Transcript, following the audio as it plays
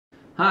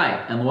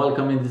Hi and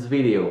welcome in this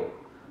video.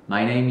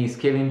 My name is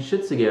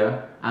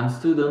Schutziger. I'm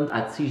student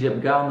at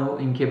Cégep Garneau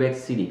in Québec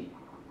City.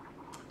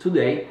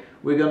 Today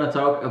we're gonna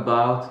talk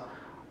about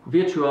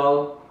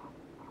virtual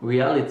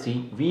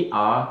reality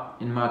VR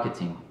in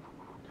marketing.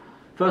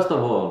 First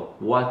of all,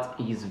 what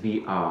is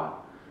VR?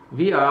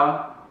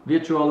 VR,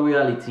 virtual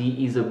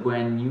reality, is a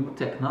brand new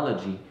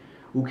technology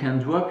who can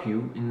drop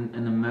you in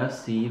an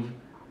immersive,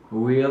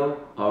 real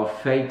or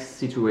fake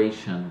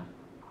situation.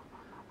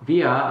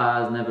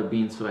 VR has never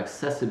been so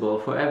accessible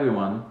for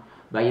everyone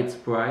by its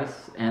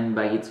price and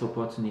by its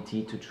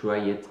opportunity to try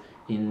it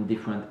in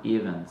different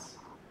events.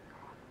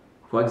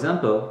 For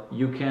example,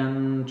 you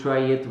can try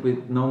it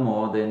with no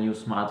more than your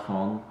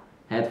smartphone,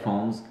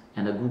 headphones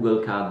and a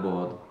Google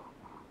Cardboard,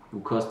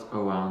 who cost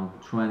around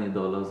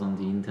 $20 on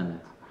the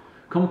internet.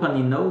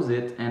 Company knows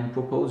it and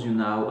propose you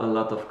now a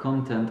lot of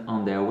content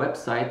on their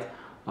website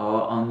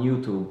or on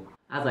YouTube.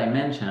 As I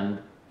mentioned,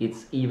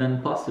 it's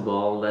even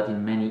possible that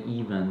in many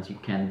events you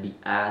can be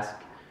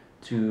asked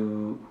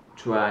to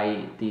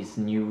try this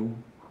new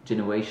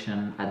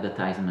generation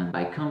advertisement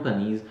by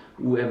companies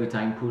who every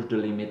time push the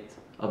limit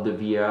of the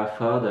VR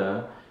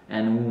further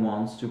and who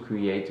wants to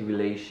create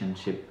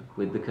relationship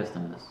with the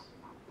customers.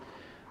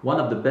 One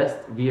of the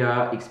best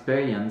VR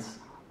experience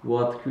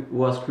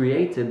was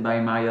created by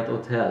Marriott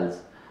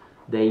hotels.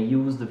 They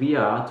used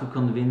VR to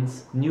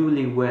convince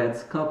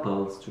newlyweds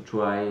couples to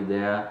try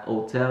their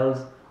hotels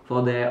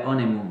for their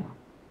honeymoon.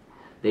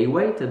 They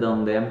waited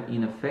on them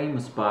in a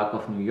famous park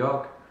of New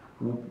York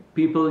where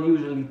people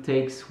usually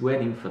take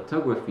wedding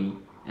photography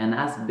and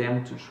asked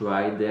them to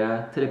try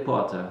their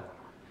teleporter.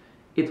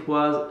 It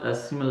was a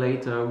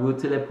simulator who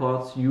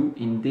teleports you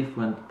in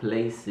different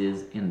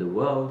places in the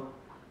world,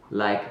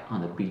 like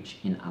on a beach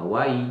in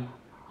Hawaii,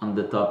 on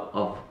the top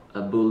of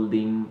a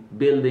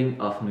building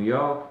of New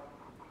York,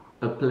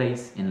 a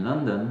place in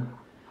London,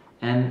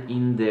 and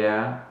in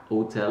their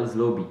hotel's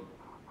lobby.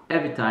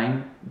 Every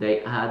time they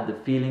had the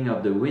feeling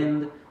of the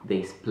wind,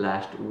 they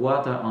splashed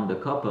water on the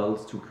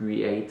couples to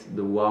create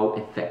the wow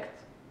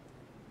effect.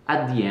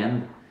 At the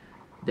end,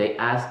 they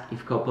asked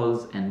if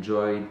couples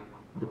enjoyed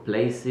the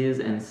places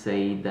and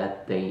say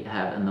that they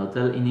have an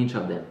hotel in each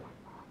of them.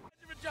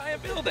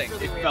 Giant building.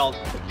 It felt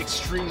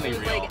extremely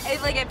real.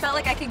 It felt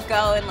like I could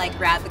go and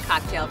grab the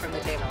cocktail from the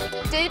table.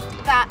 Did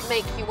that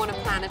make you want to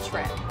plan a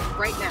trip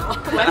right now?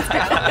 Let's go.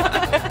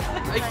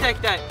 I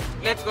take that.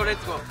 Let's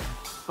go.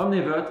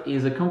 Omnivert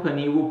is a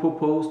company who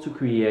proposed to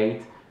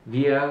create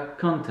VR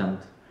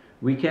content.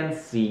 We can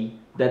see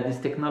that this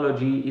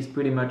technology is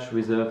pretty much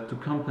reserved to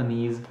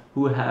companies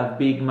who have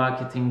big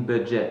marketing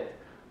budget,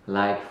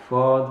 like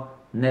Ford,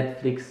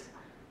 Netflix,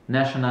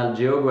 National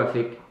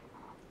Geographic.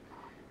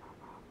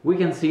 We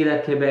can see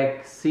that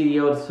Québec City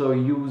also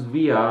use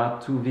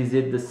VR to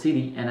visit the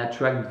city and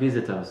attract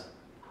visitors.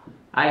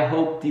 I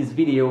hope this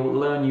video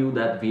learn you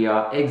that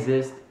VR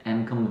exists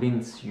and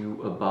convince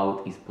you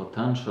about its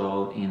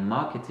potential in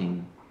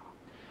marketing.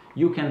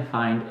 You can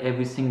find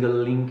every single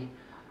link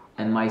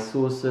and my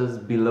sources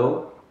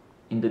below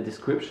in the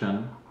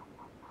description.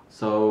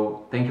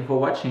 So thank you for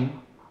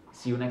watching.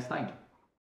 See you next time.